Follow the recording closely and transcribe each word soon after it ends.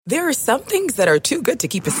There are some things that are too good to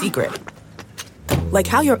keep a secret. Like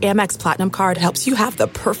how your Amex Platinum card helps you have the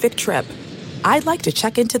perfect trip. I'd like to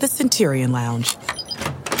check into the Centurion Lounge.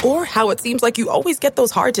 Or how it seems like you always get those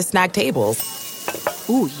hard-to-snag tables.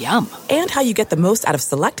 Ooh, yum. And how you get the most out of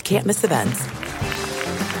select can't-miss events.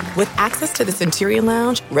 With access to the Centurion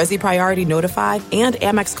Lounge, Resi Priority Notified, and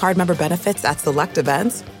Amex card member benefits at select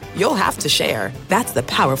events, you'll have to share. That's the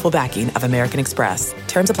powerful backing of American Express.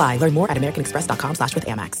 Terms apply. Learn more at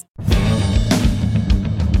americanexpress.com/withAmex.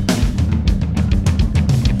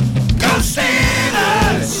 Go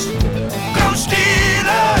Steelers! Go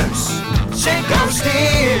Steelers! Say go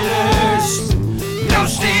Steelers! Go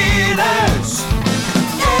Steelers!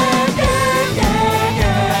 Yeah, yeah, yeah,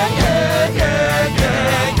 yeah, yeah, yeah,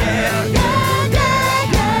 yeah, yeah,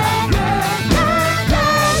 yeah, yeah, yeah.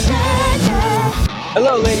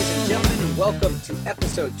 Hello, ladies and gentlemen, and welcome to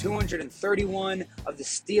episode 231 of the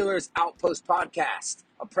Steelers Outpost Podcast,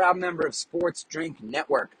 a proud member of Sports Drink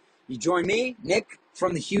Network. You join me, Nick,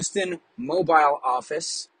 from the Houston mobile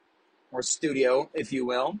office, or studio, if you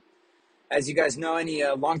will. As you guys know, any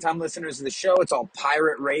longtime listeners of the show, it's all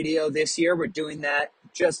pirate radio this year. We're doing that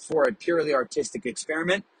just for a purely artistic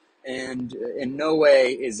experiment, and in no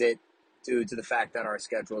way is it due to the fact that our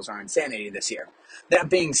schedules are insanity this year. That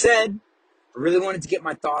being said, I really wanted to get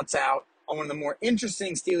my thoughts out on one of the more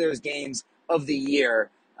interesting Steelers games of the year,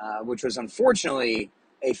 which was unfortunately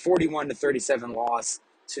a 41-37 loss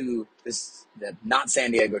to the not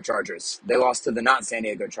San Diego Chargers. They lost to the not San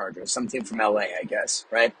Diego Chargers, some team from LA, I guess,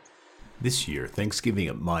 right? This year, Thanksgiving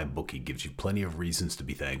at MyBookie gives you plenty of reasons to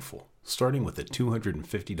be thankful, starting with a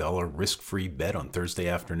 $250 risk-free bet on Thursday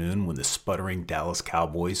afternoon when the sputtering Dallas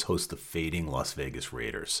Cowboys host the fading Las Vegas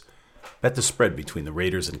Raiders. Bet the spread between the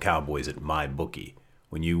Raiders and Cowboys at MyBookie.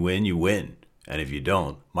 When you win, you win. And if you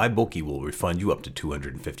don't, MyBookie will refund you up to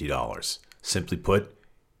 $250. Simply put,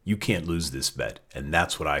 you can't lose this bet, and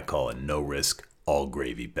that's what I call a no-risk,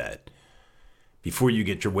 all-gravy bet. Before you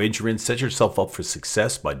get your wager in, set yourself up for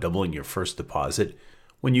success by doubling your first deposit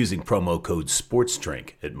when using promo code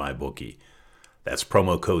SPORTSDRINK at MyBookie. That's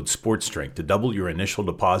promo code SPORTSDRINK to double your initial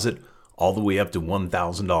deposit all the way up to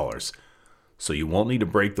 $1,000. So you won't need to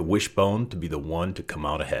break the wishbone to be the one to come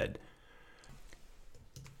out ahead.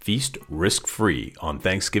 Feast risk-free on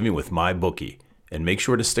Thanksgiving with MyBookie, and make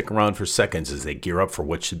sure to stick around for seconds as they gear up for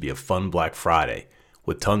what should be a fun Black Friday,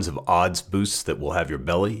 with tons of odds boosts that will have your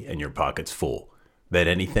belly and your pockets full. Bet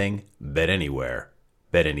anything, bet anywhere,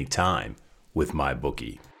 bet anytime with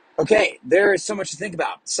MyBookie. Okay, there is so much to think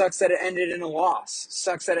about. Sucks that it ended in a loss.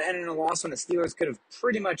 Sucks that it ended in a loss when the Steelers could have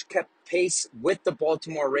pretty much kept pace with the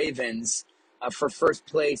Baltimore Ravens for first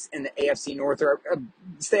place in the AFC North, or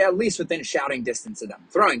stay at least within shouting distance of them.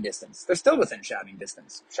 Throwing distance. They're still within shouting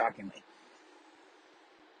distance, shockingly.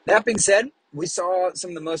 That being said, we saw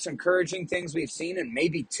some of the most encouraging things we've seen in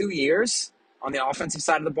maybe 2 years on the offensive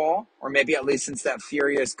side of the ball, or maybe at least since that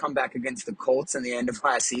furious comeback against the Colts in the end of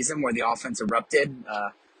last season where the offense erupted,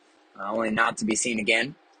 only not to be seen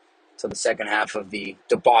again until the second half of the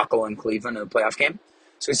debacle in Cleveland in the playoff game.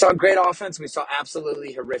 So we saw great offense. We saw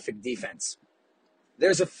absolutely horrific defense.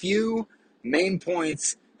 There's a few main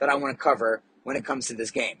points that I want to cover when it comes to this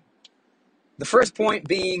game. The first point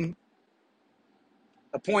being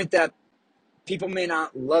a point that people may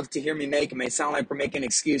not love to hear me make. It may sound like we're making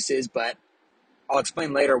excuses, but I'll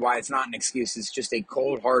explain later why it's not an excuse. It's just a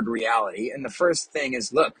cold, hard reality. And the first thing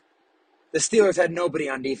is, look, the Steelers had nobody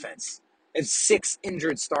on defense. It's 6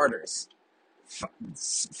 injured starters.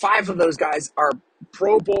 5 of those guys are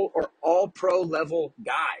Pro Bowl or all-pro level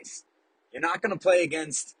guys. You're not going to play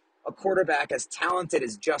against a quarterback as talented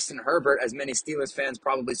as Justin Herbert, as many Steelers fans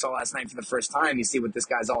probably saw last night for the first time. You see what this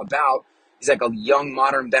guy's all about. He's like a young,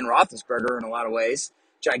 modern Ben Roethlisberger in a lot of ways.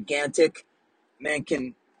 Gigantic. Man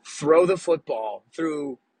can throw the football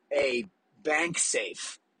through a bank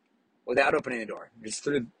safe without opening the door. Just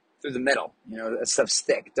through the middle. You know, that stuff's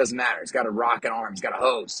thick. It doesn't matter. He's got a rocket arm. He's got a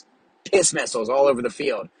hose. Piss missiles all over the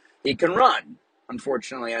field. He can run,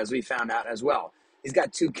 unfortunately, as we found out as well. He's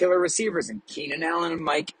got 2 killer receivers in Keenan Allen and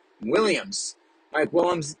Mike Williams. Mike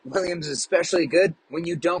Williams is especially good when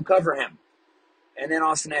you don't cover him. And then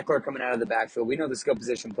Austin Eckler coming out of the backfield. We know the skill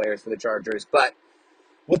position players for the Chargers, but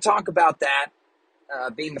we'll talk about that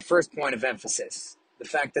being the first point of emphasis. The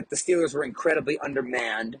fact that the Steelers were incredibly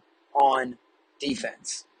undermanned on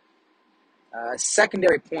defense.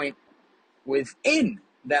 Secondary point within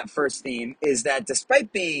that first theme is that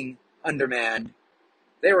despite being undermanned,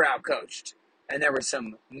 they were outcoached. And there were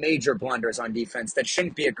some major blunders on defense that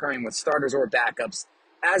shouldn't be occurring with starters or backups,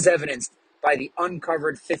 as evidenced by the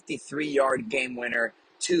uncovered 53-yard game winner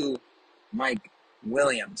to Mike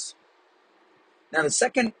Williams. Now, the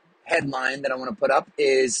second headline that I want to put up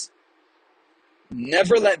is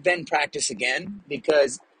never let Ben practice again,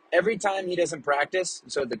 because every time he doesn't practice,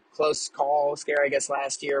 so the close call scare, I guess,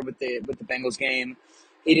 last year with the Bengals game,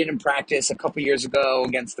 he didn't practice a couple years ago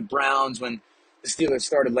against the Browns when the Steelers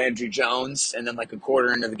started Landry Jones, and then like a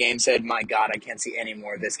quarter into the game said, my God, I can't see any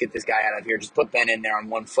more of this. Get this guy out of here. Just put Ben in there on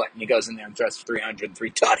one foot, and he goes in there and throws for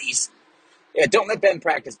 303 tutties. Yeah, don't let Ben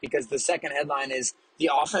practice, because the second headline is the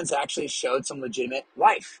offense actually showed some legitimate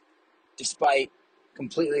life, despite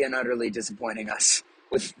completely and utterly disappointing us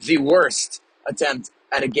with the worst attempt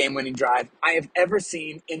at a game-winning drive I have ever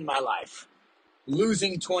seen in my life.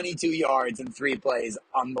 Losing 22 yards in 3 plays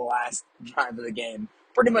on the last drive of the game.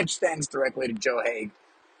 Pretty much thanks directly to Joe Haig.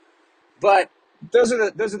 But those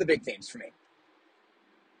are the big themes for me.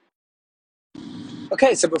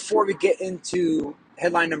 Okay, so before we get into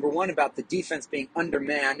headline number 1 about the defense being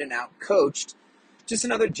undermanned and outcoached, just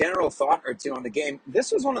another general thought or two on the game.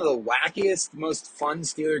 This was one of the wackiest, most fun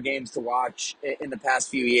Steeler games to watch in the past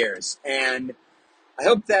few years. And I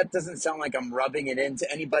hope that doesn't sound like I'm rubbing it into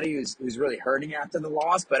anybody who's really hurting after the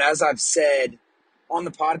loss. But as I've said on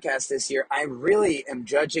the podcast this year, I really am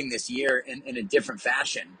judging this year in a different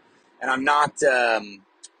fashion. And I'm not...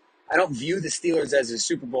 I don't view the Steelers as a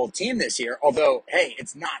Super Bowl team this year, although, hey,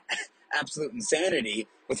 it's not absolute insanity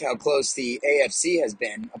with how close the AFC has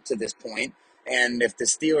been up to this point. And if the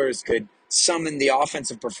Steelers could summon the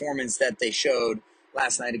offensive performance that they showed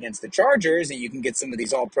last night against the Chargers, and you can get some of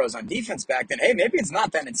these all-pros on defense back, then, hey, maybe it's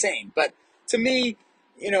not that insane. But to me,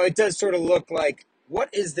 it does sort of look like, what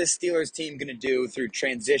is this Steelers team going to do through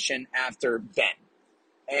transition after Ben?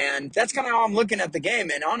 And that's kind of how I'm looking at the game.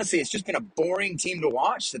 And honestly, it's just been a boring team to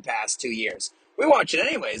watch the past 2 years. We watch it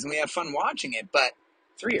anyways, and we have fun watching it. But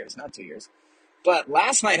 3 years, not 2 years. But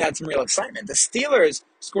last night had some real excitement. The Steelers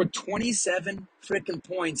scored 27 freaking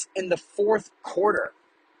points in the fourth quarter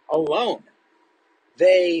alone.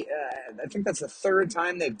 I think that's the third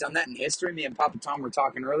time they've done that in history. Me and Papa Tom were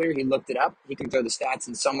talking earlier. He looked it up. He can throw the stats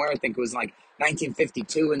in somewhere. I think it was like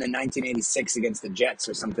 1952 and then 1986 against the Jets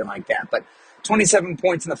or something like that. But 27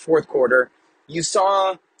 points in the fourth quarter. You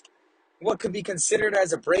saw what could be considered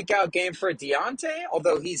as a breakout game for Deontay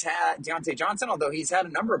Johnson, although he's had a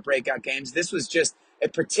number of breakout games. This was just a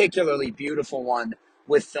particularly beautiful one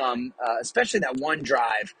with especially that one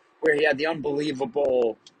drive where he had the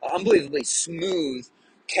unbelievably smooth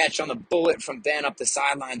catch on the bullet from Ben up the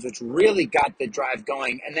sidelines, which really got the drive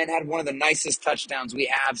going, and then had one of the nicest touchdowns we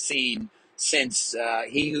have seen since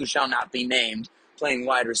he who shall not be named playing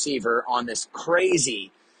wide receiver on this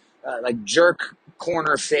crazy jerk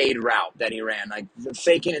corner fade route that he ran, like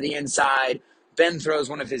faking to the inside. Ben throws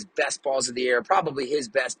one of his best balls of the year, probably his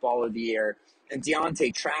best ball of the year, and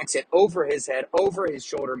Deontay tracks it over his head, over his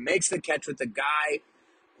shoulder, makes the catch with the guy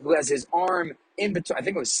who has his arm in between. I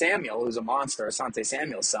think it was Samuel, who's a monster, Asante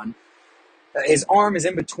Samuel's son. His arm is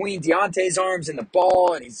in between Deontay's arms and the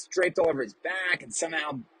ball, and he's draped all over his back, and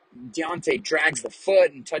somehow Deontay drags the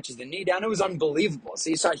foot and touches the knee down. It was unbelievable. So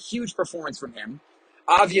you saw a huge performance from him.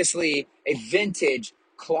 Obviously, a vintage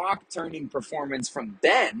clock-turning performance from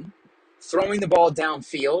Ben, throwing the ball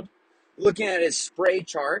downfield, looking at his spray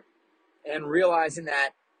chart, and realizing that,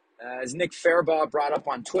 as Nick Fairbaugh brought up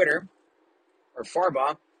on Twitter, or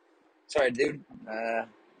Farbaugh, sorry, dude,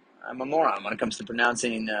 I'm a moron when it comes to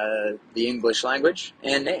pronouncing the English language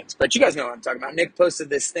and names. But you guys know what I'm talking about. Nick posted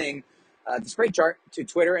this thing, the spray chart, to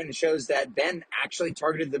Twitter, and it shows that Ben actually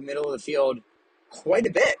targeted the middle of the field quite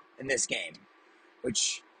a bit in this game,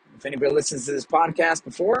 which, if anybody listens to this podcast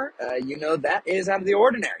before, you know that is out of the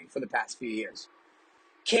ordinary for the past few years.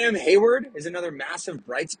 Cam Hayward is another massive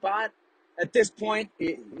bright spot. At this point,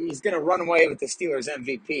 he's going to run away with the Steelers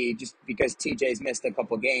MVP just because TJ's missed a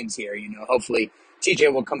couple games here. Hopefully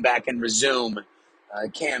TJ will come back and resume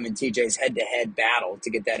Cam and TJ's head-to-head battle to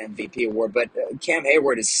get that MVP award. But Cam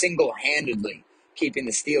Hayward is single-handedly keeping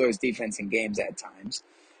the Steelers' defense in games at times.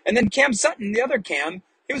 And then Cam Sutton, the other Cam,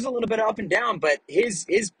 he was a little bit up and down, but his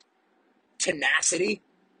tenacity,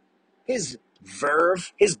 his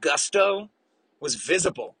verve, his gusto was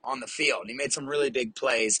visible on the field. He made some really big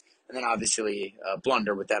plays, and then obviously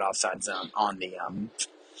blunder with that offside zone on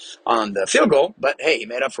the field goal. But hey, he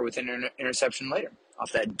made up for it with an interception later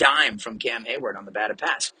off that dime from Cam Hayward on the batted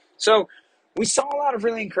pass. So we saw a lot of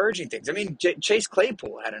really encouraging things. I mean, Chase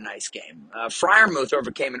Claypool had a nice game. Freiermuth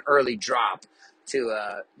overcame an early drop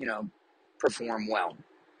to perform well.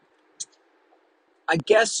 I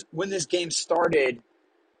guess when this game started,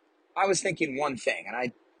 I was thinking one thing, and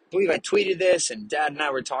I believe I tweeted this, and Dad and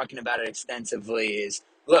I were talking about it extensively, is,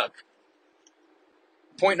 look,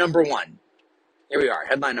 point number 1. Here we are,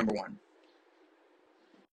 headline number 1.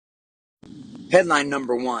 Headline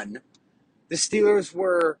number one, the Steelers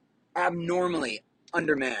were abnormally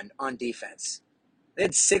undermanned on defense. They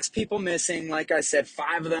had 6 people missing. Like I said,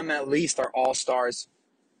 5 of them at least are all-stars.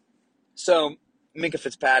 So Minka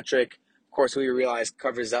Fitzpatrick, of course, we realize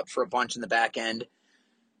covers up for a bunch in the back end.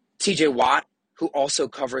 TJ Watt, who also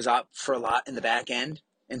covers up for a lot in the back end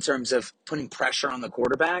in terms of putting pressure on the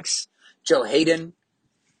quarterbacks. Joe Hayden,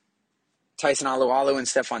 Tyson Alualu, and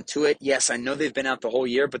Stephon Tuitt. Yes, I know they've been out the whole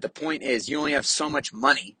year, but the point is you only have so much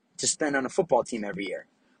money to spend on a football team every year.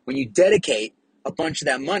 When you dedicate a bunch of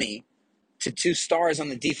that money to 2 stars on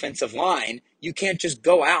the defensive line, you can't just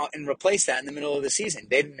go out and replace that in the middle of the season.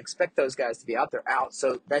 They didn't expect those guys to be out there out,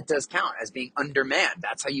 so that does count as being undermanned.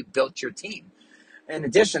 That's how you built your team. In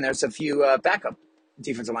addition, there's a few backup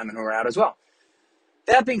defensive linemen who are out as well.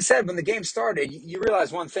 That being said, when the game started, you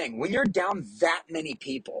realize one thing. When you're down that many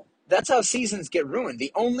people, that's how seasons get ruined.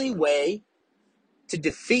 The only way to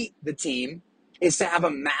defeat the team is to have a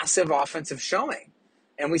massive offensive showing.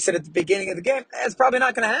 And we said at the beginning of the game, it's probably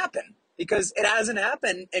not going to happen because it hasn't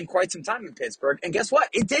happened in quite some time in Pittsburgh. And guess what?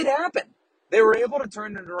 It did happen. They were able to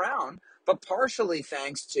turn it around, but partially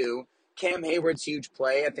thanks to Cam Hayward's huge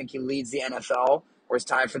play. I think he leads the NFL, or is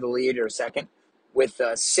tied for the lead or second, with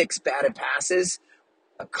 6 batted passes.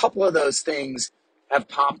 A couple of those things have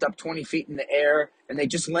popped up 20 feet in the air, and they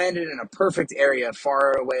just landed in a perfect area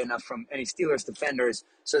far away enough from any Steelers defenders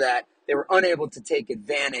so that they were unable to take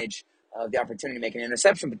advantage of the opportunity to make an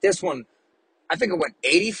interception. But this one, I think it went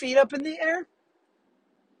 80 feet up in the air.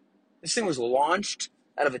 This thing was launched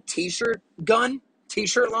out of a t-shirt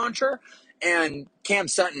launcher, and Cam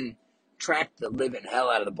Sutton tracked the living hell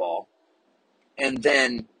out of the ball and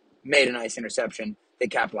then made a nice interception. They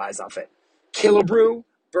capitalized off it. Killebrew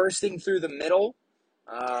bursting through the middle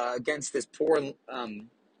against this poor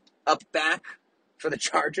up back for the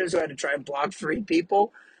Chargers who had to try and block 3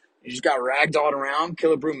 people. He just got ragdolled around.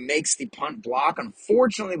 Killebrew makes the punt block.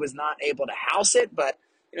 Unfortunately, was not able to house it, but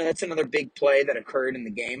that's another big play that occurred in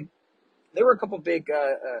the game. There were a couple big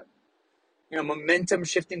momentum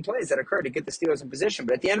shifting plays that occurred to get the Steelers in position.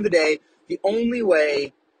 But at the end of the day, the only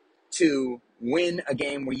way to win a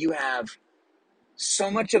game where you have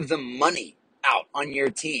so much of the money out on your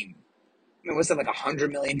team, was it like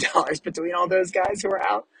 $100 million between all those guys who are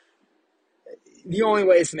out? The only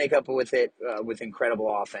way is to make up with it with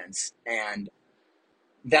incredible offense. And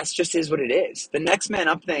that's just is what it is. The next man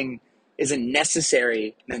up thing is a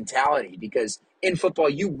necessary mentality because in football,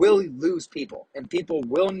 you will lose people and people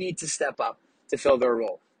will need to step up to fill their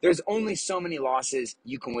role. There's only so many losses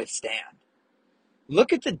you can withstand.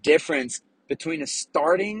 Look at the difference between a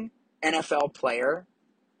starting NFL player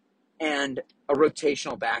and a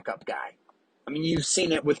rotational backup guy. I mean, you've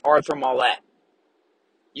seen it with Arthur Maulet.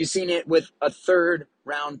 You've seen it with a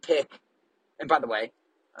 3rd-round pick. And by the way,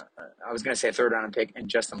 I was going to say a 3rd-round pick and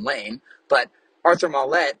Justin Lane, but Arthur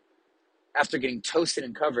Maulet, after getting toasted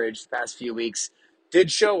in coverage the past few weeks, did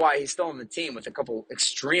show why he's still on the team with a couple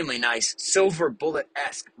extremely nice silver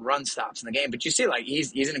bullet-esque run stops in the game. But you see,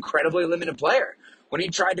 he's an incredibly limited player. When he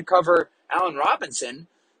tried to cover Allen Robinson,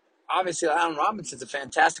 obviously Allen Robinson's a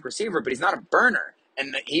fantastic receiver, but he's not a burner.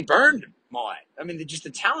 And he burned Maulet. I mean, just the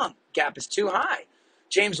talent gap is too high.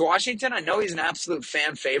 James Washington, I know he's an absolute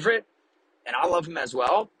fan favorite, and I love him as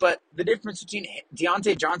well. But the difference between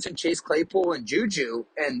Deontay Johnson, Chase Claypool, and Juju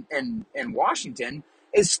and Washington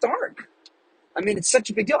is stark. I mean, it's such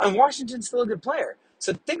a big deal. And Washington's still a good player.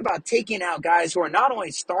 So think about taking out guys who are not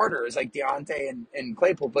only starters like Deontay and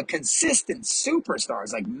Claypool, but consistent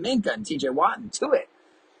superstars like Minka and TJ Watt and Tuitt.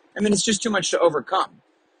 I mean, it's just too much to overcome.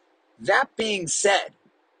 That being said,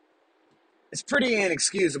 it's pretty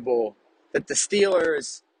inexcusable that the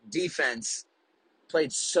Steelers' defense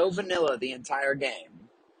played so vanilla the entire game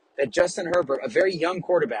that Justin Herbert, a very young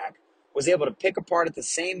quarterback, was able to pick apart at the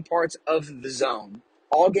same parts of the zone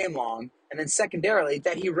all game long, and then secondarily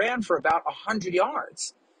that he ran for about 100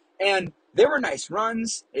 yards. And there were nice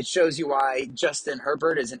runs. It shows you why Justin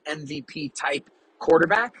Herbert is an MVP-type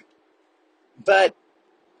quarterback. But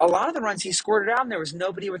a lot of the runs he squirted out, and there was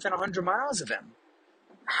nobody within 100 miles of him.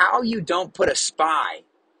 How you don't put a spy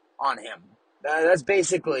on him. That's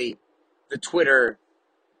basically the Twitter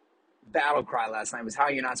battle cry last night, was how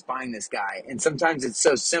you're not spying this guy. And sometimes it's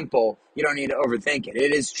so simple, you don't need to overthink it.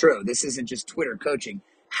 It is true. This isn't just Twitter coaching.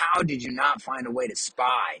 How did you not find a way to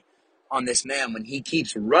spy on this man when he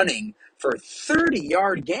keeps running for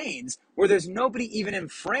 30-yard gains where there's nobody even in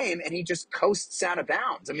frame and he just coasts out of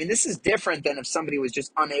bounds? I mean, this is different than if somebody was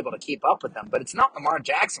just unable to keep up with him. But it's not Lamar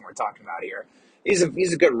Jackson we're talking about here. He's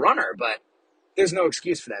a good runner, but there's no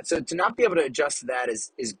excuse for that. So to not be able to adjust to that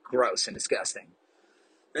is gross and disgusting.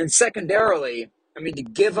 And secondarily, I mean, to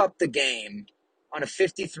give up the game on a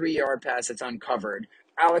 53-yard pass that's uncovered.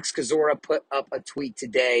 Alex Kozora put up a tweet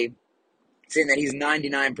today saying that he's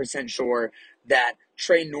 99% sure that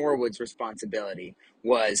Trey Norwood's responsibility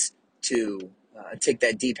was to take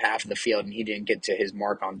that deep half of the field, and he didn't get to his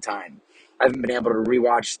mark on time. I haven't been able to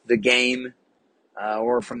rewatch the game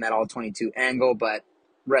or from that all-22 angle, but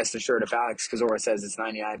rest assured, if Alex Kozora says it's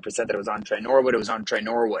 99% that it was on Trey Norwood, it was on Trey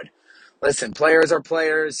Norwood. Listen, players are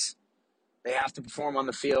players. They have to perform on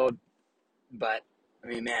the field, but, I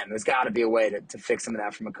mean, man, there's got to be a way to fix some of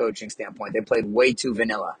that from a coaching standpoint. They played way too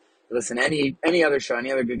vanilla. Listen, any other show,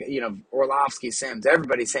 any other, Orlovsky, Sims,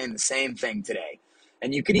 everybody's saying the same thing today.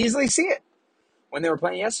 And you could easily see it when they were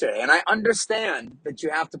playing yesterday. And I understand that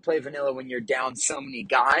you have to play vanilla when you're down so many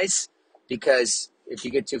guys, because if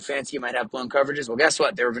you get too fancy, you might have blown coverages. Well, guess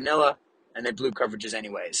what? They were vanilla, and they blew coverages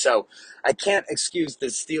anyway. So I can't excuse the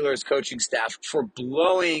Steelers coaching staff for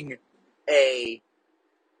blowing a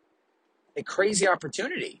crazy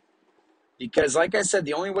opportunity. Because, like I said,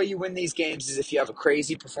 the only way you win these games is if you have a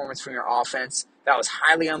crazy performance from your offense. That was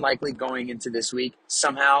highly unlikely going into this week.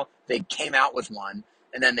 Somehow they came out with one,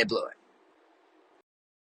 and then they blew it.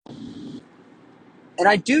 And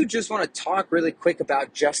I do just want to talk really quick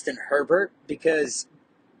about Justin Herbert, because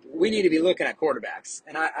we need to be looking at quarterbacks.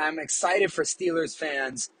 And I'm excited for Steelers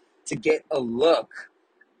fans to get a look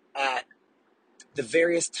at the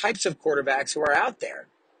various types of quarterbacks who are out there.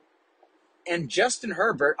 And Justin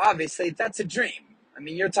Herbert, obviously, that's a dream. I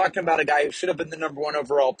mean, you're talking about a guy who should have been the number 1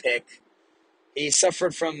 overall pick. He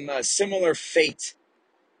suffered from a similar fate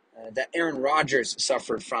that Aaron Rodgers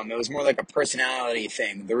suffered from. It was more like a personality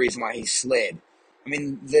thing, the reason why he slid. I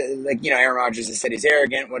mean, Aaron Rodgers has said he's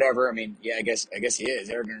arrogant, whatever. I mean, yeah, I guess he is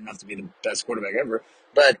arrogant enough to be the best quarterback ever.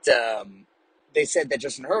 But they said that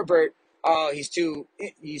Justin Herbert, he's too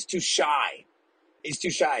shy. He's too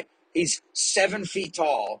shy. He's 7 feet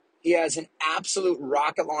tall. He has an absolute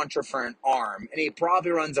rocket launcher for an arm, and he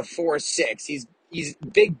probably runs a 4.6. He's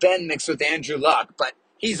Big Ben mixed with Andrew Luck, but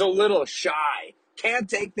he's a little shy. Can't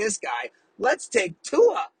take this guy. Let's take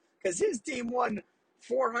Tua, because his team won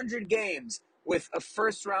 400 games with a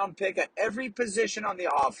first-round pick at every position on the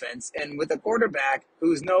offense, and with a quarterback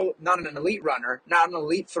who's not an elite runner, not an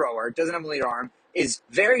elite thrower, doesn't have an elite arm, is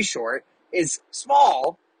very short, is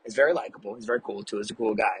small, is very likable. He's very cool, too. He's a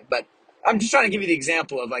cool guy. But I'm just trying to give you the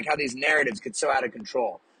example of like how these narratives get so out of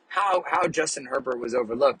control. How Justin Herbert was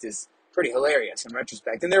overlooked is pretty hilarious in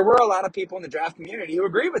retrospect. And there were a lot of people in the draft community who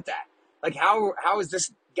agree with that. Like, how is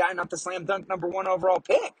this guy not the slam dunk number 1 overall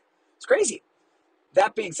pick? It's crazy.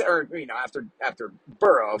 That being said, after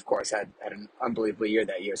Burrow, of course, had an unbelievable year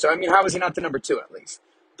that year. So, I mean, how was he not the number 2 at least?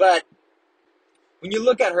 But when you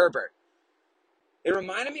look at Herbert, it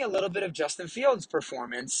reminded me a little bit of Justin Fields'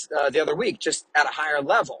 performance the other week, just at a higher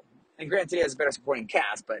level. And granted, he has a better supporting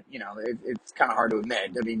cast, but, it's kind of hard to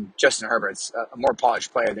admit. I mean, Justin Herbert's a more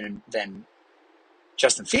polished player than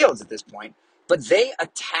Justin Fields at this point. But they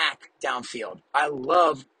attack downfield. I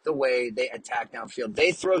love the way they attack downfield.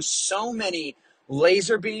 They throw so many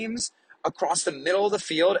laser beams across the middle of the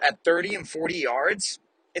field at 30 and 40 yards.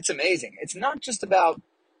 It's amazing. It's not just about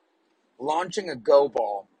launching a go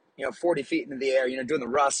ball, 40 feet into the air, doing the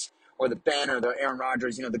Russ or the Ben or the Aaron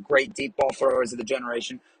Rodgers, the great deep ball throwers of the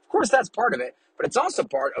generation. Of course, that's part of it, but it's also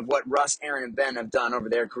part of what Russ, Aaron, and Ben have done over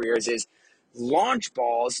their careers is launch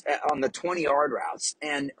balls on the 20-yard routes.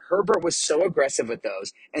 And Herbert was so aggressive with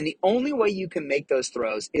those. And the only way you can make those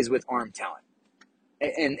throws is with arm talent.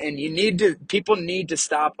 And people need to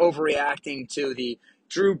stop overreacting to the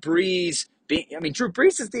Drew Brees. Drew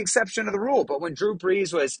Brees is the exception to the rule, but when Drew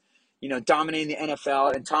Brees was, dominating the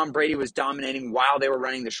NFL and Tom Brady was dominating while they were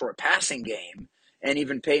running the short passing game, and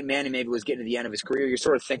even Peyton Manning maybe was getting to the end of his career, you're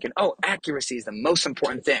sort of thinking, oh, accuracy is the most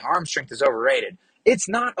important thing. Arm strength is overrated. It's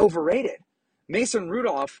not overrated. Mason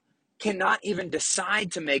Rudolph cannot even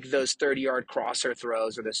decide to make those 30-yard crosser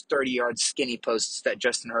throws or those 30-yard skinny posts that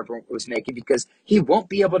Justin Herbert was making because he won't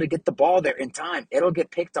be able to get the ball there in time. It'll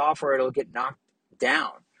get picked off or it'll get knocked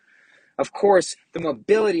down. Of course, the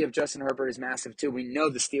mobility of Justin Herbert is massive too. We know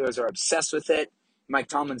the Steelers are obsessed with it. Mike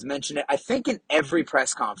Tomlin's mentioned it, I think, in every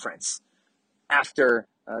press conference after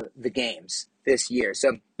the games this year.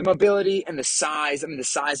 So the mobility and the size, the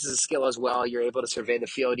size is a skill as well. You're able to survey the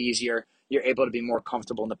field easier. You're able to be more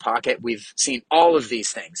comfortable in the pocket. We've seen all of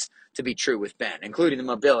these things to be true with Ben, including the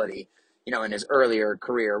mobility, in his earlier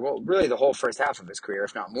career. Well, really the whole first half of his career,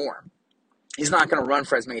 if not more. He's not going to run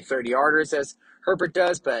for as many 30-yarders as Herbert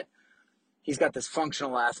does, but he's got this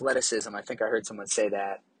functional athleticism. I think I heard someone say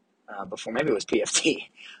that before. Maybe it was PFT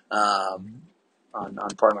on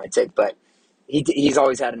part of my take, but he's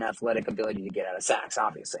always had an athletic ability to get out of sacks,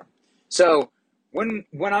 obviously. So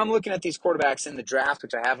when I'm looking at these quarterbacks in the draft,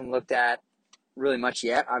 which I haven't looked at really much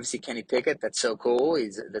yet, obviously Kenny Pickett, that's so cool.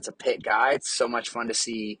 That's a Pitt guy. It's so much fun to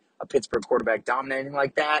see a Pittsburgh quarterback dominating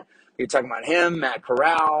like that. You're talking about him, Matt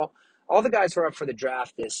Corral, all the guys who are up for the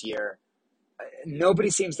draft this year. Nobody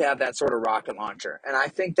seems to have that sort of rocket launcher. And I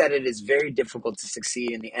think that it is very difficult to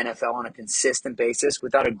succeed in the NFL on a consistent basis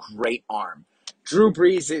without a great arm. Drew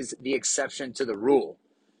Brees is the exception to the rule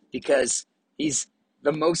because he's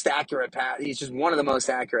the most accurate he's just one of the most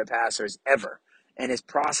accurate passers ever. And his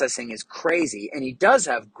processing is crazy. And he does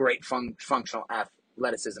have great functional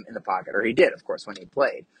athleticism in the pocket, or he did, of course, when he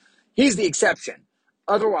played. He's the exception.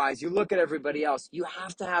 Otherwise, you look at everybody else, you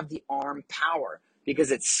have to have the arm power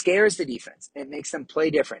because it scares the defense. It makes them play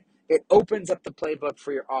different. It opens up the playbook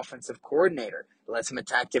for your offensive coordinator. It lets him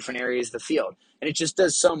attack different areas of the field. And it just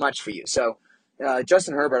does so much for you. So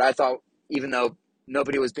Justin Herbert, I thought, even though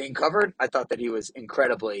nobody was being covered, I thought that he was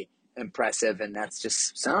incredibly impressive. And that's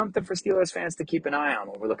just something for Steelers fans to keep an eye on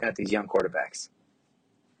when we're looking at these young quarterbacks.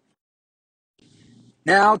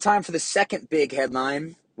 Now, time for the second big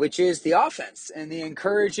headline, which is the offense and the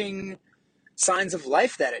encouraging signs of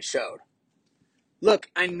life that it showed. Look,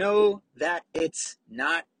 I know that it's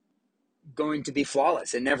not going to be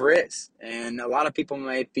flawless. It never is. And a lot of people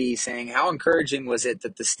might be saying, how encouraging was it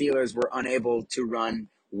that the Steelers were unable to run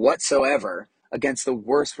whatsoever against the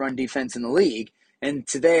worst run defense in the league? And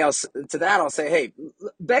today, I'll say, hey,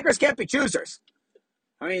 beggars can't be choosers.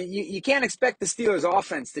 I mean, you can't expect the Steelers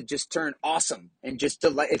offense to just turn awesome and just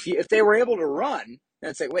to if they were able to run,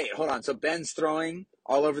 then say, wait, hold on. So Ben's throwing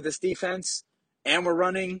all over this defense and we're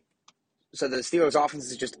running. So the Steelers offense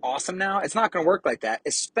is just awesome now. It's not going to work like that,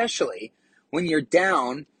 especially when you're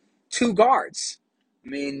down two guards. I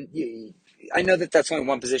mean, I know that that's only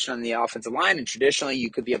one position on the offensive line, and traditionally you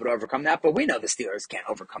could be able to overcome that, but we know the Steelers can't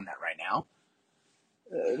overcome that right now.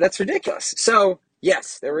 That's ridiculous. So,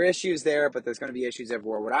 yes, there were issues there, but there's going to be issues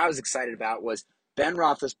everywhere. What I was excited about was Ben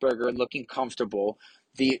Roethlisberger looking comfortable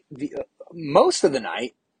most of the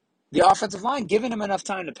night, the offensive line giving him enough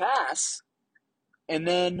time to pass, and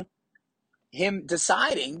then him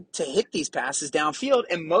deciding to hit these passes downfield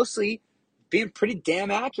and mostly being pretty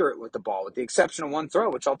damn accurate with the ball, with the exception of one throw,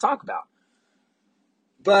 which I'll talk about.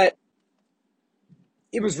 But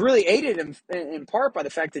it was really aided in part by the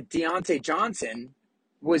fact that Deontay Johnson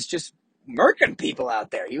was just murking people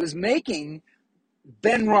out there. He was making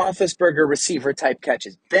Ben Roethlisberger receiver-type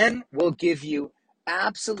catches. Ben will give you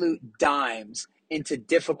absolute dimes into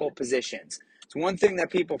difficult positions. It's one thing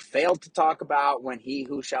that people failed to talk about when he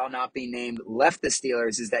who shall not be named left the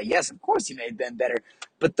Steelers is that, yes, of course he made Ben better,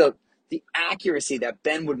 but the accuracy that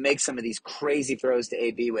Ben would make some of these crazy throws to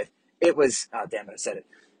AB with, it was, oh, damn it, I said it.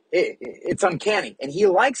 It's uncanny. And he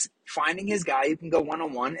likes finding his guy who can go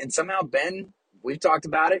one-on-one, and somehow Ben, we've talked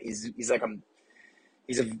about it, he's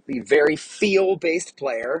a very feel-based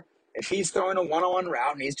player. If he's throwing a one-on-one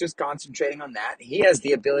route and he's just concentrating on that, he has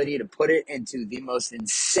the ability to put it into the most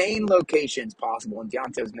insane locations possible, and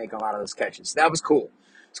Deontay was making a lot of those catches. So that was cool.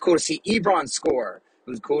 It's cool to see Ebron score. It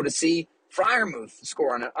was cool to see Freiermuth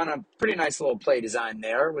score on a pretty nice little play design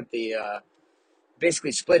there with the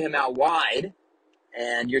basically split him out wide,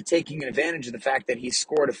 and you're taking advantage of the fact that he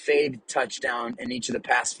scored a fade touchdown in each of the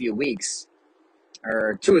past few weeks,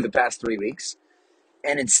 or 2 of the past 3 weeks.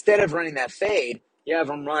 And instead of running that fade, you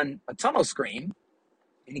have him run a tunnel screen,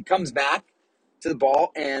 and he comes back to the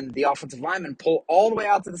ball, and the offensive lineman pull all the way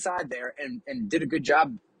out to the side there and did a good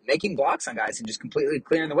job making blocks on guys and just completely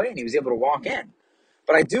clearing the way, and he was able to walk in.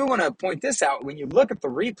 But I do want to point this out. When you look at the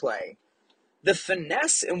replay, the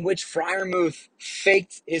finesse in which Freiermuth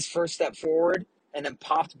faked his first step forward and then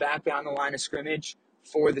popped back behind the line of scrimmage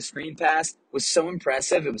for the screen pass was so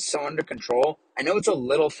impressive. It was so under control. I know it's a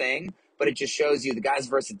little thing, but it just shows you the guy's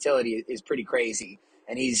versatility is pretty crazy.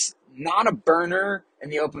 And he's not a burner in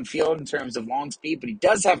the open field in terms of long speed, but he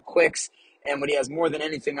does have quicks. And what he has more than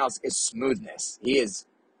anything else is smoothness. He is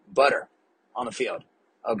butter on the field.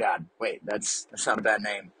 Oh, God. Wait, that's not a bad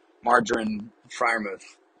name. Margarine Freiermuth.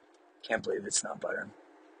 Can't believe it's not butter.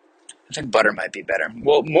 I think butter might be better.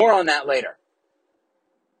 Well, more on that later.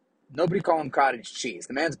 Nobody call him cottage cheese.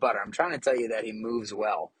 The man's butter. I'm trying to tell you that he moves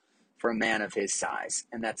well for a man of his size,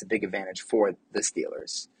 and that's a big advantage for the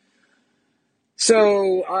Steelers.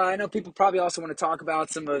 So I know people probably also want to talk about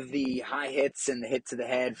some of the high hits and the hit to the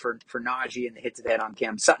head for Najee and the hit to the head on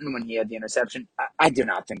Cam Sutton when he had the interception. I do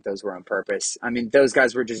not think those were on purpose. I mean, those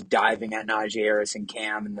guys were just diving at Najee Harris and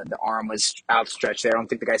Cam, and the arm was outstretched there. I don't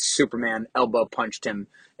think the guy Superman elbow punched him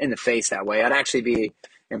in the face that way. I'd actually be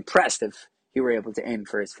impressed if he were able to aim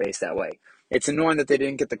for his face that way. It's annoying that they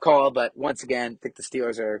didn't get the call, but once again, I think the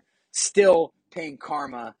Steelers are still paying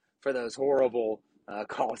karma for those horrible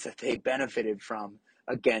calls that they benefited from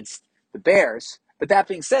against the Bears. But that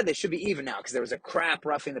being said, they should be even now because there was a crap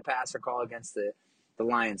roughing the passer call against the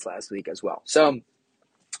Lions last week as well. So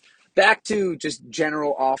back to just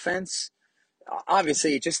general offense.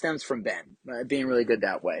 Obviously, it just stems from Ben being really good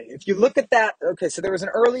that way. If you look at that, okay, so there was an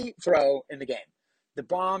early throw in the game. The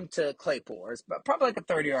bomb to Claypool, or probably like a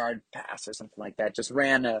 30-yard pass or something like that, just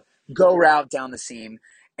ran a go route down the seam.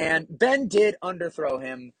 And Ben did underthrow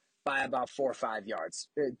him by about 4 or 5 yards.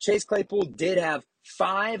 Chase Claypool did have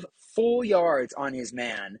 5 full yards on his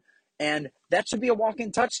man, and that should be a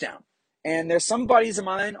walk-in touchdown. And there's some buddies of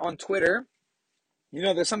mine on Twitter,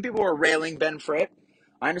 there's some people who are railing Ben for it.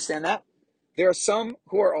 I understand that. There are some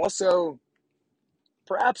who are also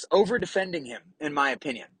perhaps over-defending him, in my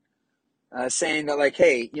opinion, saying that, like,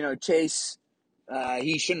 hey, Chase,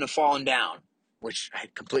 he shouldn't have fallen down, which I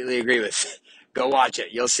completely agree with. Go watch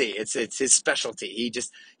it. You'll see. It's his specialty.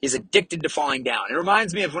 He's addicted to falling down. It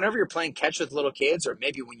reminds me of whenever you're playing catch with little kids, or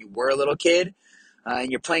maybe when you were a little kid,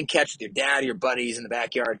 and you're playing catch with your dad or your buddies in the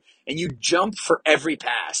backyard, and you jump for every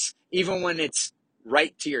pass, even when it's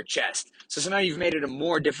right to your chest. So somehow you've made it a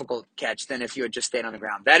more difficult catch than if you had just stayed on the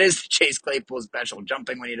ground. That is Chase Claypool's special,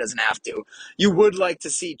 jumping when he doesn't have to. You would like to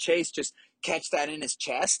see Chase just catch that in his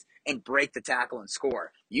chest and break the tackle and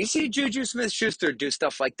score. You see Juju Smith-Schuster do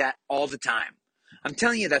stuff like that all the time. I'm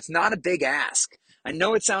telling you, that's not a big ask. I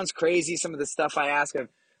know it sounds crazy, some of the stuff I ask of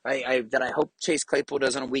that I hope Chase Claypool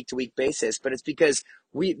does on a week-to-week basis, but it's because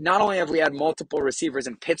we not only have we had multiple receivers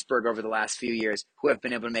in Pittsburgh over the last few years who have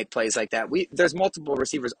been able to make plays like that. There's multiple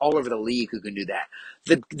receivers all over the league who can do that.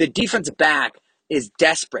 The defensive back is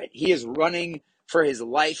desperate. He is running for his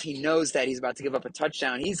life. He knows that he's about to give up a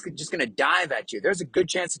touchdown. He's just going to dive at you. There's a good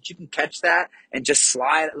chance that you can catch that and just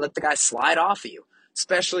let the guy slide off of you,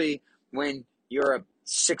 especially when you're a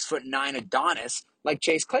 6'9" Adonis like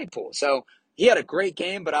Chase Claypool. So he had a great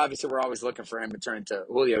game, but obviously we're always looking for him to turn into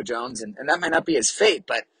Julio Jones, and that might not be his fate,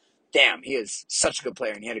 but damn, he is such a good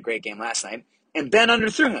player, and he had a great game last night. And Ben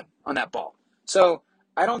underthrew him on that ball. So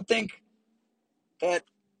I don't think that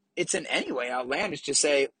it's in any way outlandish to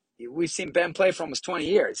say we've seen Ben play for almost 20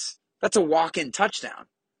 years. That's a walk-in touchdown.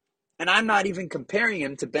 And I'm not even comparing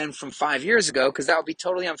him to Ben from 5 years ago because that would be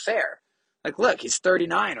totally unfair. Like, look, he's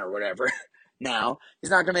 39 or whatever now.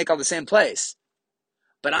 He's not going to make all the same plays.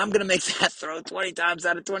 But I'm going to make that throw 20 times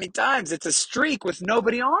out of 20 times. It's a streak with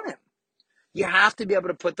nobody on him. You have to be able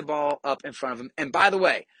to put the ball up in front of him. And by the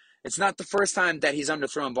way, it's not the first time that he's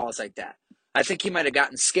underthrown balls like that. I think he might have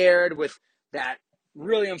gotten scared with that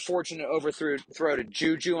really unfortunate overthrow to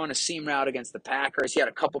Juju on a seam route against the Packers. He had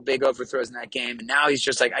a couple big overthrows in that game, and now he's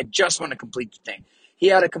just like, I just want to complete the thing. He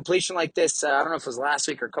had a completion like this, I don't know if it was last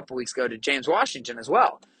week or a couple weeks ago, to James Washington as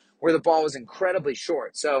well, where the ball was incredibly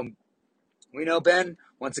short. So we know Ben,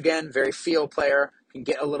 once again, very field player, can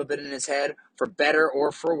get a little bit in his head for better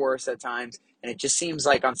or for worse at times. And it just seems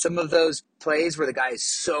like on some of those plays where the guy is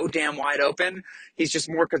so damn wide open, he's just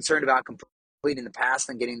more concerned about completing the pass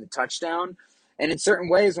than getting the touchdown. And in certain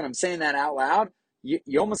ways, when I'm saying that out loud,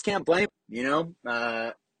 you almost can't blame him.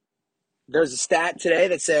 There's a stat today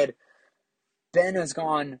that said Ben has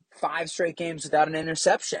gone 5 straight games without an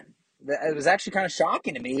interception. It was actually kind of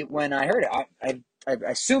shocking to me when I heard it. I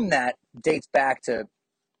assume that dates back to,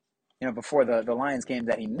 before the Lions game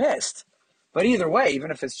that he missed. But either way, even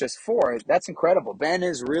if it's just 4, that's incredible. Ben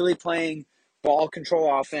is really playing ball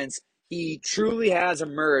control offense. He truly has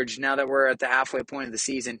emerged, now that we're at the halfway point of the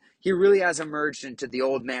season, he really has emerged into the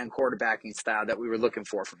old man quarterbacking style that we were looking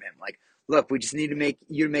for from him. Like, look, we just need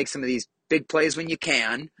to make some of these big plays when you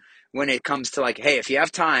can, when it comes to like, hey, if you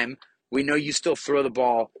have time, we know you still throw the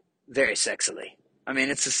ball very sexily. I mean,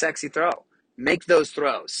 it's a sexy throw. Make those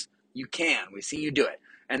throws. You can. We've seen you do it.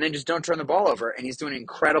 And then just don't turn the ball over, and he's doing an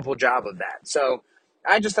incredible job of that. So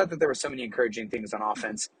I just thought that there were so many encouraging things on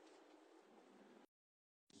offense.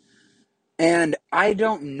 And I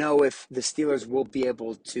don't know if the Steelers will be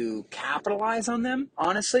able to capitalize on them,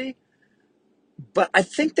 honestly. But I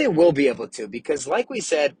think they will be able to because, like we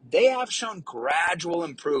said, they have shown gradual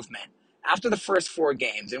improvement after the first 4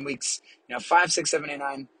 games in weeks 5, 6, 7, and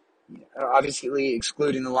 9, obviously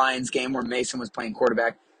excluding the Lions game where Mason was playing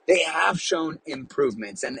quarterback. They have shown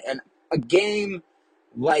improvements. And a game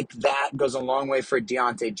like that goes a long way for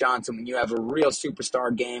Deontay Johnson when you have a real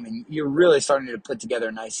superstar game and you're really starting to put together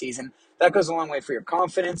a nice season. That goes a long way for your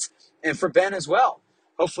confidence and for Ben as well.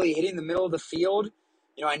 Hopefully hitting the middle of the field.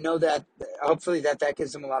 I know that hopefully that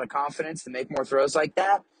gives him a lot of confidence to make more throws like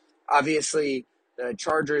that. Obviously, the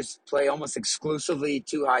Chargers play almost exclusively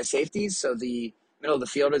 2 high safeties, so the middle of the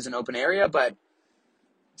field is an open area. But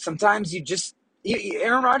sometimes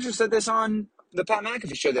Aaron Rodgers said this on the Pat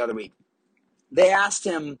McAfee show the other week. They asked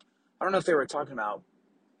him, I don't know if they were talking about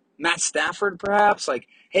Matt Stafford, perhaps, like,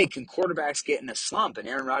 hey, can quarterbacks get in a slump? And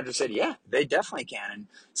Aaron Rodgers said, yeah, they definitely can. And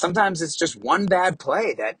sometimes it's just one bad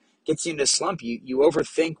play that gets you into a slump. You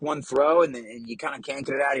overthink one throw, and then you kind of can't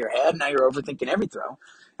get it out of your head. Now you're overthinking every throw.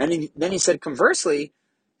 And then he said, conversely,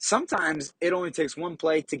 sometimes it only takes one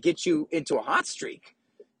play to get you into a hot streak.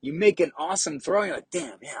 You make an awesome throw, and you're like,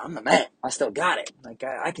 damn, yeah, I'm the man. I still got it. Like,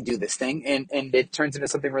 I can do this thing. And it turns into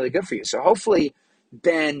something really good for you. So hopefully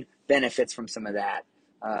Ben benefits from some of that.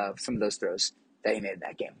 Some of those throws that he made in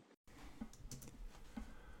that game.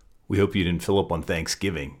 We hope you didn't fill up on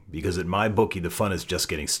Thanksgiving, because at MyBookie, the fun is just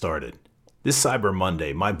getting started. This Cyber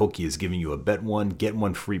Monday, MyBookie is giving you a bet one, get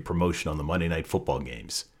one free promotion on the Monday Night Football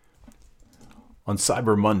games. On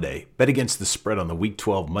Cyber Monday, bet against the spread on the Week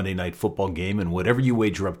 12 Monday Night Football game, and whatever you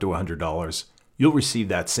wager up to $100, you'll receive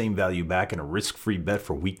that same value back in a risk-free bet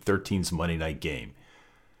for Week 13's Monday Night game.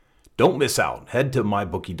 Don't miss out. Head to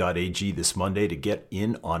mybookie.ag this Monday to get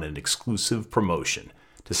in on an exclusive promotion.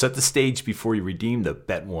 To set the stage before you redeem the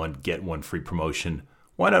Bet One, Get One free promotion,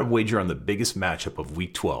 why not wager on the biggest matchup of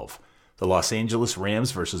Week 12, the Los Angeles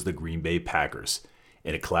Rams versus the Green Bay Packers.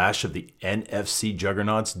 In a clash of the NFC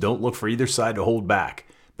juggernauts, don't look for either side to hold back.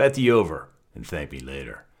 Bet the over and thank me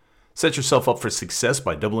later. Set yourself up for success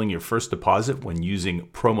by doubling your first deposit when using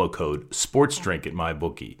promo code SPORTSDRINK at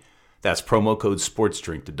MyBookie. That's promo code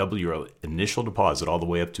SPORTSDRINK to double your initial deposit all the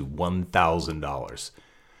way up to $1,000.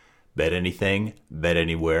 Bet anything, bet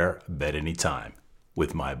anywhere, bet anytime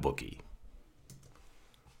with MyBookie.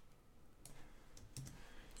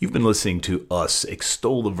 You've been listening to us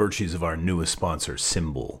extol the virtues of our newest sponsor,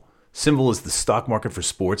 Symbol. Symbol is the stock market for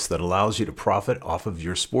sports that allows you to profit off of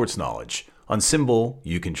your sports knowledge. On Symbol,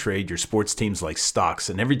 you can trade your sports teams like stocks,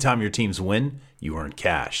 and every time your teams win, you earn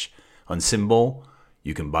cash. On Symbol,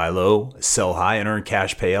 you can buy low, sell high, and earn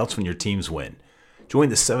cash payouts when your teams win. Join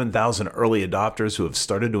the 7,000 early adopters who have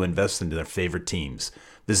started to invest into their favorite teams.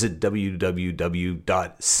 Visit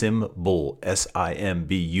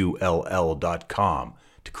www.simbull.com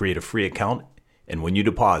to create a free account, and when you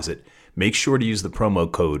deposit, make sure to use the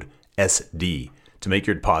promo code SD to make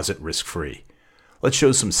your deposit risk-free. Let's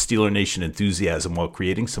show some Steeler Nation enthusiasm while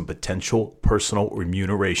creating some potential personal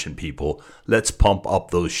remuneration, people. Let's pump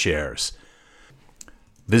up those shares.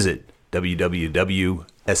 Visit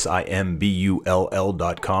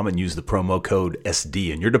www.simbull.com and use the promo code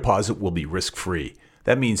SD, and your deposit will be risk-free.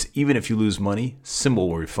 That means even if you lose money, Symbol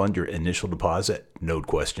will refund your initial deposit, no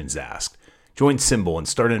questions asked. Join Symbol and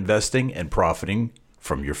start investing and profiting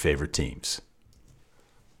from your favorite teams.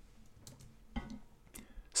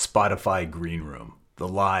 Spotify Green Room, the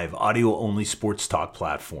live audio-only sports talk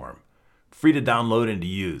platform. Free to download and to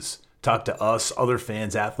use. Talk to us, other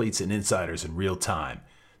fans, athletes, and insiders in real time.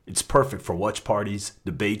 It's perfect for watch parties,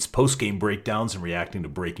 debates, post-game breakdowns, and reacting to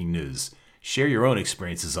breaking news. Share your own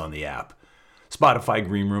experiences on the app. Spotify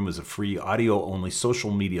Green Room is a free audio-only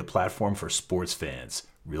social media platform for sports fans,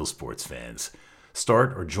 real sports fans.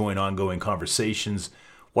 Start or join ongoing conversations,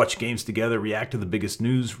 watch games together, react to the biggest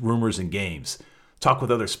news, rumors, and games. Talk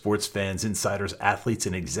with other sports fans, insiders, athletes,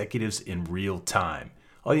 and executives in real time.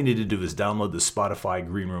 All you need to do is download the Spotify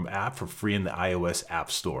Green Room app for free in the iOS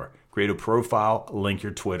App Store. Create a profile, link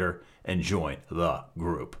your Twitter, and join the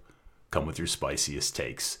group. Come with your spiciest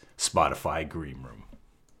takes. Spotify Green Room.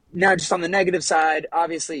 Now, just on the negative side,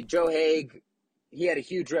 obviously, Joe Haig, he had a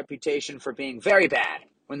huge reputation for being very bad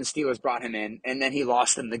when the Steelers brought him in, and then he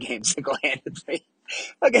lost them the game single-handedly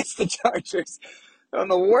against the Chargers on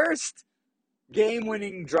the worst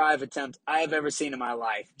game-winning drive attempt I've ever seen in my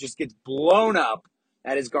life. Just gets blown up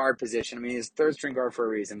at his guard position. I mean, he's third-string guard for a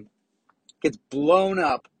reason. Gets blown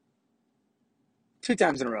up 2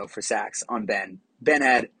 times in a row for sacks on Ben. Ben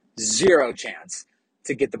had zero chance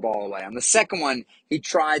to get the ball away. On the second one, he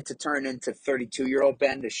tried to turn into 32-year-old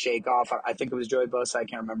Ben to shake off. I think it was Joey Bosa. I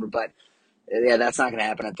can't remember. But, yeah, that's not going to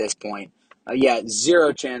happen at this point.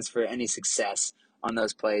 Zero chance for any success on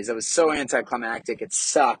those plays. It was so anticlimactic. It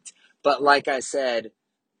sucked. But like I said,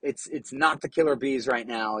 it's not the Killer Bees right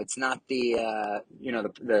now. It's not the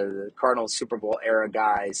Cardinals Super Bowl era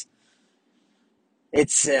guys.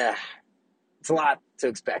 It's a lot to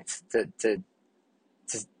expect to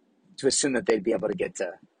assume that they'd be able to get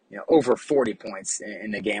to over 40 points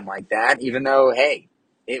in a game like that. Even though, hey,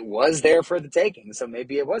 it was there for the taking, so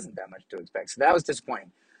maybe it wasn't that much to expect. So that was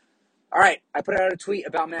disappointing. All right, I put out a tweet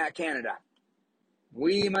about Matt Canada.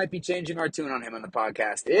 We might be changing our tune on him on the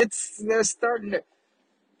podcast. They're starting to,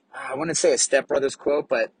 I want to say a Step Brothers quote,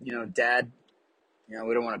 but, Dad,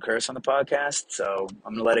 we don't want to curse on the podcast, so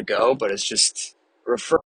I'm going to let it go. But it's just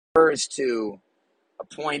refers to a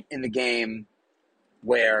point in the game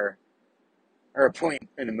or a point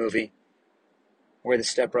in the movie where the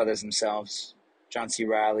stepbrothers themselves, John C.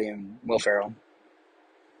 Reilly and Will Ferrell,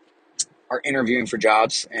 are interviewing for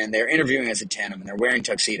jobs, and they're interviewing as a tandem, and they're wearing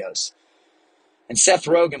tuxedos. And Seth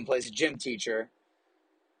Rogen plays a gym teacher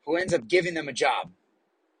who ends up giving them a job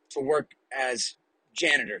to work as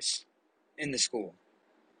janitors in the school.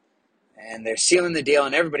 And they're sealing the deal,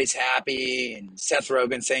 and everybody's happy. And Seth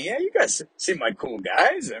Rogen saying, yeah, you guys seem like cool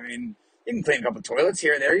guys. I mean, you can clean a couple toilets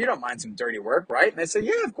here and there. You don't mind some dirty work, right? And they say,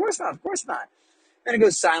 yeah, of course not, of course not. Then it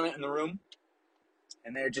goes silent in the room,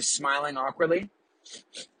 and they're just smiling awkwardly.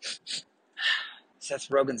 Seth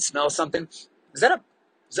Rogen smells something. Is that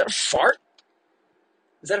a fart?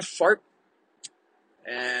 Is that a fart?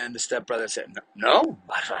 And the stepbrother said, no,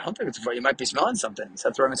 I don't think it's a fart. You might be smelling something.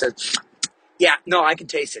 Seth Rogen says, yeah, no, I can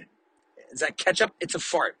taste it. Is that ketchup? It's a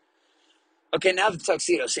fart. Okay, now the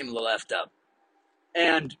tuxedos seem a little effed up.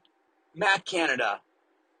 And Matt Canada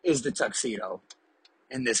is the tuxedo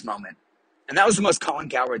in this moment. And that was the most Colin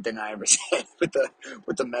Cowherd thing I ever said with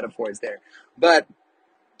the metaphors there. But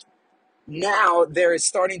now there is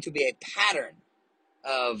starting to be a pattern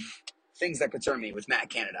of things that concern me with Matt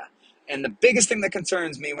Canada. And the biggest thing that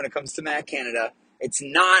concerns me when it comes to Matt Canada, it's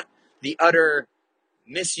not the utter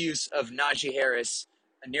misuse of Najee Harris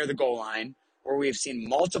near the goal line, where we've seen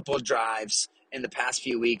multiple drives in the past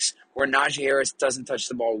few weeks where Najee Harris doesn't touch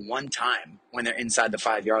the ball one time when they're inside the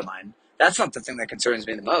 5-yard line. That's not the thing that concerns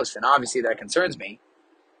me the most, and obviously that concerns me.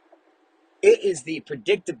 It is the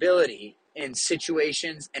predictability in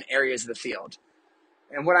situations and areas of the field.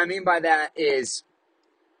 And what I mean by that is,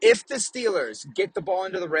 if the Steelers get the ball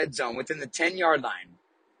into the red zone within the 10-yard line,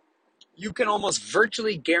 you can almost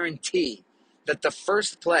virtually guarantee that the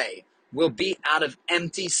first play will be out of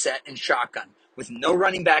empty set and shotgun with no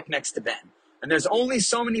running back next to Ben. And there's only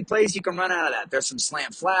so many plays you can run out of that. There's some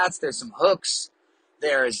slant flats. There's some hooks.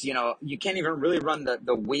 There's, you can't even really run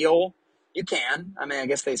the wheel. You can. I mean, I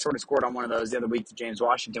guess they sort of scored on one of those the other week to James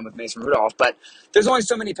Washington with Mason Rudolph. But there's only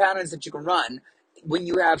so many patterns that you can run when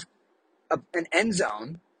you have an end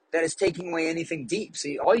zone that is taking away anything deep. So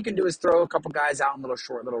all you can do is throw a couple guys out in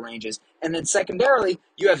little ranges. And then secondarily,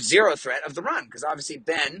 you have zero threat of the run, because obviously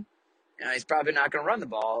Ben, he's probably not going to run the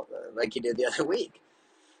ball like he did the other week.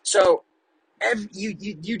 So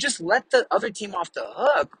you just let the other team off the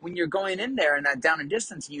hook when you're going in there in that down and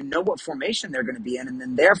distance, and you know what formation they're going to be in. And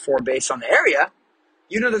then therefore, based on the area,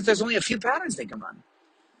 you know that there's only a few patterns they can run.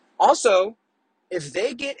 Also, if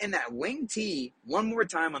they get in that wing tee one more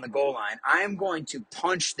time on the goal line, I am going to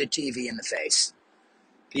punch the TV in the face.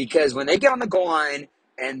 Because when they get on the goal line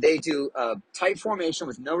and they do a tight formation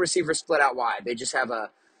with no receiver split out wide, they just have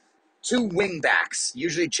two wing backs,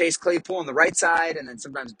 usually Chase Claypool on the right side and then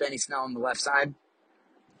sometimes Benny Snell on the left side.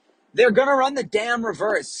 They're going to run the damn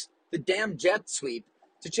reverse, the damn jet sweep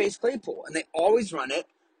to Chase Claypool. And they always run it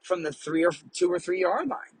from the 2 or 3 yard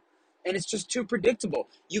line. And it's just too predictable.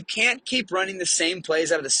 You can't keep running the same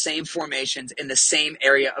plays out of the same formations in the same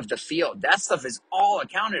area of the field. That stuff is all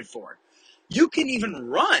accounted for. You can even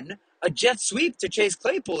run a jet sweep to Chase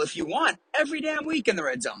Claypool if you want every damn week in the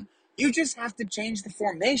red zone. You just have to change the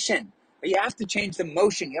formation, or you have to change the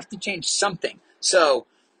motion. You have to change something. So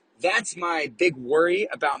that's my big worry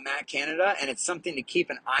about Matt Canada, and it's something to keep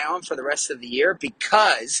an eye on for the rest of the year,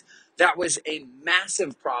 because that was a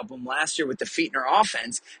massive problem last year with the Fichtner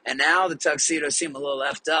offense, and now the tuxedos seem a little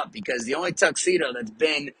left up, because the only tuxedo that's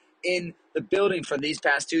been in the building for these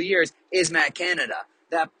past 2 years is Matt Canada.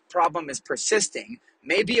 That problem is persisting.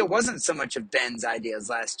 Maybe it wasn't so much of Ben's ideas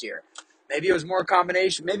last year. Maybe it was more a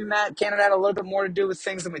combination. Maybe Matt Canada had a little bit more to do with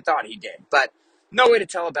things than we thought he did. But no way to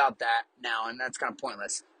tell about that now, and that's kind of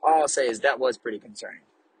pointless. All I'll say is that was pretty concerning.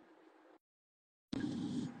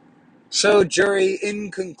 So, jury, in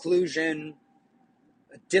conclusion,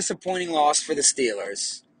 a disappointing loss for the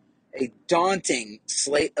Steelers. A daunting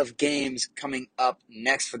slate of games coming up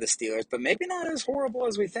next for the Steelers, but maybe not as horrible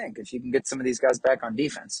as we think if you can get some of these guys back on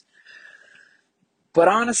defense. But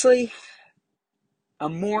honestly, a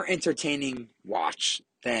more entertaining watch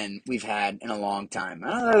than we've had in a long time. I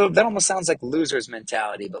don't know, that almost sounds like loser's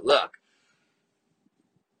mentality, but look,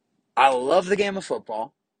 I love the game of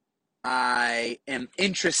football. I am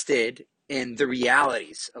interested in the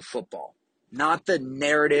realities of football, not the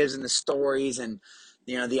narratives and the stories and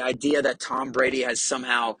the idea that Tom Brady has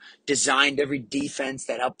somehow designed every defense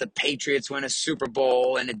that helped the Patriots win a Super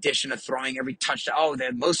Bowl in addition to throwing every touchdown. Oh, they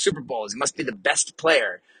had most Super Bowls. He must be the best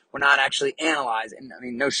player. We're not actually analyzing. I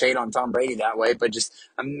mean, no shade on Tom Brady that way, but just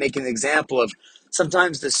I'm making an example of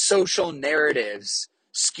sometimes the social narratives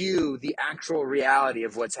skew the actual reality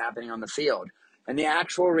of what's happening on the field. And the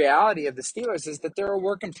actual reality of the Steelers is that they're a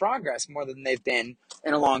work in progress more than they've been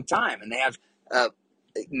in a long time. And they have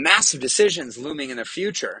massive decisions looming in the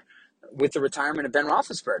future with the retirement of Ben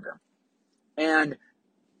Roethlisberger. And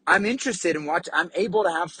I'm interested in I'm able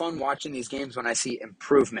to have fun watching these games when I see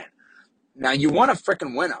improvement. Now, you want to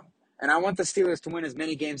frickin' win them. And I want the Steelers to win as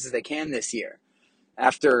many games as they can this year.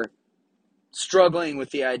 After struggling with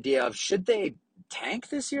the idea of, should they tank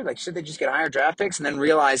this year? Like, should they just get higher draft picks? And then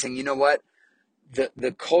realizing, you know what?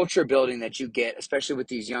 The culture building that you get, especially with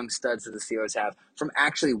these young studs that the Steelers have, from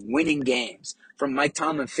actually winning games, from Mike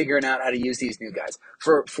Tomlin figuring out how to use these new guys,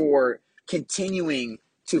 for continuing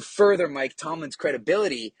to further Mike Tomlin's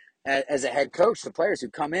credibility as a head coach, the players who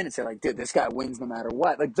come in and say, like, dude, this guy wins no matter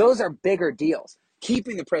what. Like, those are bigger deals.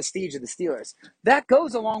 Keeping the prestige of the Steelers, that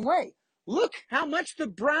goes a long way. Look how much the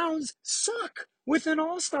Browns suck with an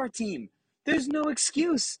all-star team. There's no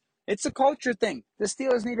excuse. It's a culture thing. The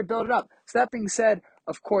Steelers need to build it up. So that being said,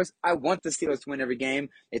 of course, I want the Steelers to win every game.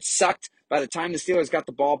 It sucked by the time the Steelers got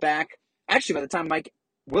the ball back. Actually, by the time Mike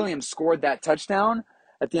Williams scored that touchdown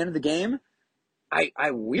at the end of the game, I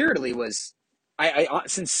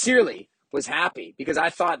sincerely was happy because I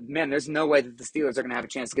thought, man, there's no way that the Steelers are going to have a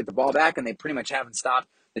chance to get the ball back, and they pretty much haven't stopped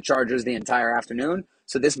the Chargers the entire afternoon.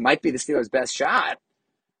 So this might be the Steelers' best shot.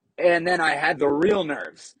 And then I had the real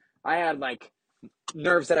nerves. I had, like,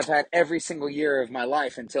 nerves that I've had every single year of my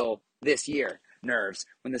life until this year, nerves,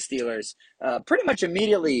 when the Steelers pretty much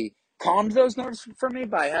immediately calmed those nerves for me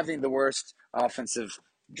by having the worst offensive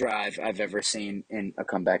drive I've ever seen in a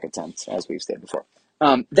comeback attempt, as we've said before.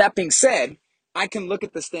 That being said, I can look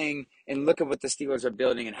at this thing and look at what the Steelers are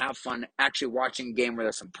building and have fun actually watching a game where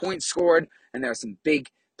there's some points scored and there are some big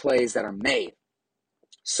plays that are made.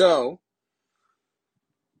 So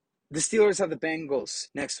the Steelers have the Bengals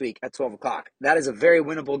next week at 12 o'clock. That is a very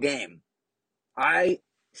winnable game.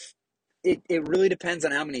 It really depends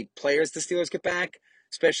on how many players the Steelers get back,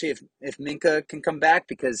 especially if Minka can come back,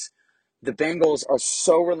 because the Bengals are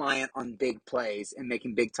so reliant on big plays and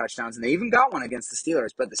making big touchdowns, and they even got one against the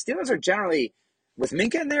Steelers. But the Steelers are generally, with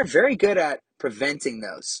Minka in there, very good at preventing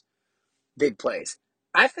those big plays.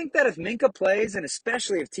 I think that if Minka plays, and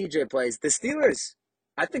especially if TJ plays, the Steelers,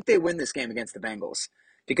 I think they win this game against the Bengals.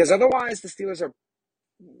 Because otherwise, the Steelers are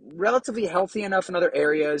relatively healthy enough in other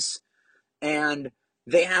areas, and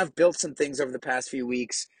they have built some things over the past few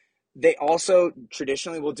weeks. They also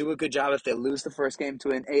traditionally will do a good job if they lose the first game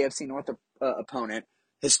to an AFC North opponent.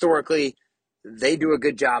 Historically, they do a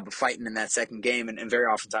good job of fighting in that second game, and very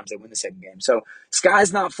oftentimes they win the second game. So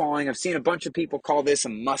sky's not falling. I've seen a bunch of people call this a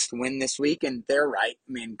must-win this week, and they're right.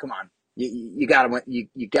 I mean, come on, you gotta win.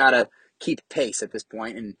 You gotta keep pace at this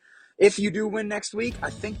point. And if you do win next week, I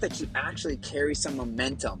think that you actually carry some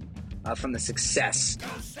momentum from the success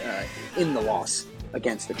in the loss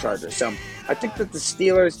against the Chargers. So I think that the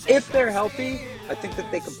Steelers, if they're healthy, I think that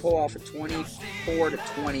they can pull off a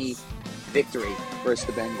 24-20 victory versus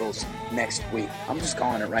the Bengals next week. I'm just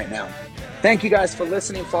calling it right now. Thank you guys for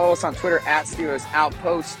listening. Follow us on Twitter at Steelers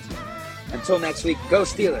Outpost. Until next week, go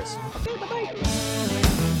Steelers. Okay, bye-bye.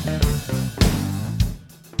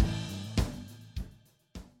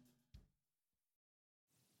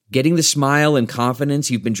 Getting the smile and confidence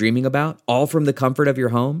you've been dreaming about, all from the comfort of your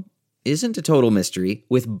home, isn't a total mystery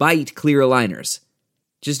with Byte clear aligners.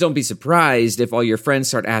 Just don't be surprised if all your friends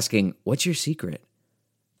start asking, "What's your secret?"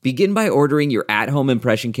 Begin by ordering your at-home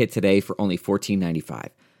impression kit today for only $14.95.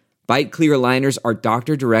 Byte clear aligners are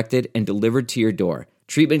doctor-directed and delivered to your door.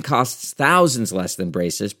 Treatment costs thousands less than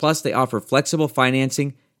braces, plus they offer flexible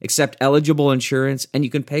financing, accept eligible insurance, and you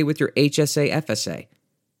can pay with your HSA FSA.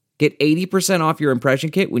 Get 80% off your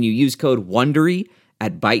impression kit when you use code WONDERY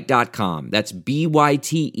at Byte.com. That's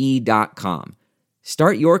BYTE.com.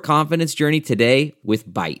 Start your confidence journey today with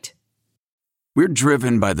Byte. We're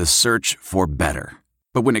driven by the search for better.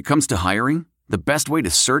 But when it comes to hiring, the best way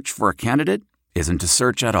to search for a candidate isn't to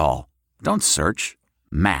search at all. Don't search.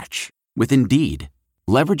 Match with Indeed.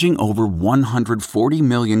 Leveraging over 140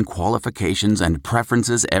 million qualifications and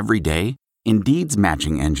preferences every day, Indeed's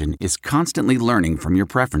matching engine is constantly learning from your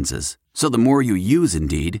preferences. So the more you use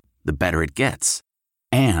Indeed, the better it gets.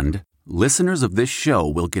 And listeners of this show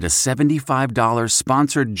will get a $75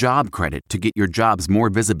 sponsored job credit to get your jobs more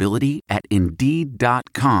visibility at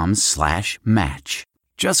Indeed.com/match.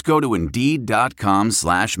 Just go to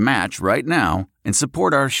Indeed.com/match right now and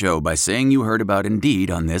support our show by saying you heard about Indeed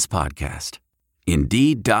on this podcast.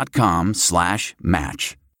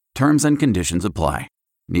 Indeed.com/match. Terms and conditions apply.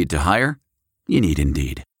 Need to hire? You need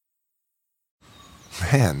Indeed.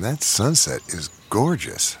 Man, that sunset is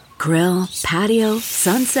gorgeous. Grill, patio,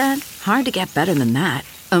 sunset. Hard to get better than that.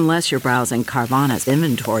 Unless you're browsing Carvana's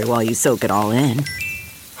inventory while you soak it all in.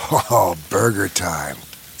 Oh, burger time.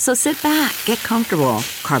 So sit back, get comfortable.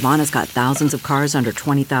 Carvana's got thousands of cars under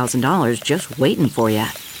 $20,000 just waiting for you.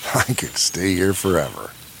 I could stay here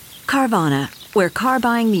forever. Carvana, where car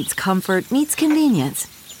buying meets comfort meets convenience.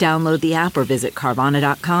 Download the app or visit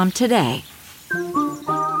Carvana.com today.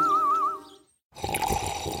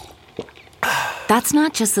 That's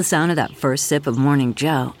not just the sound of that first sip of Morning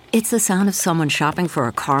Joe. It's the sound of someone shopping for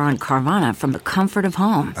a car on Carvana from the comfort of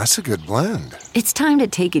home. That's a good blend. It's time to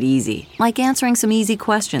take it easy, like answering some easy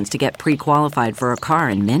questions to get pre-qualified for a car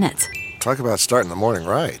in minutes. Talk about starting the morning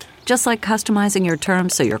right. Just like customizing your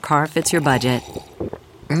terms so your car fits your budget.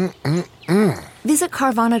 Visit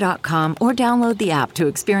Carvana.com or download the app to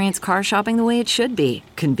experience car shopping the way it should be.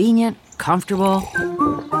 Convenient, comfortable.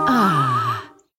 Ah.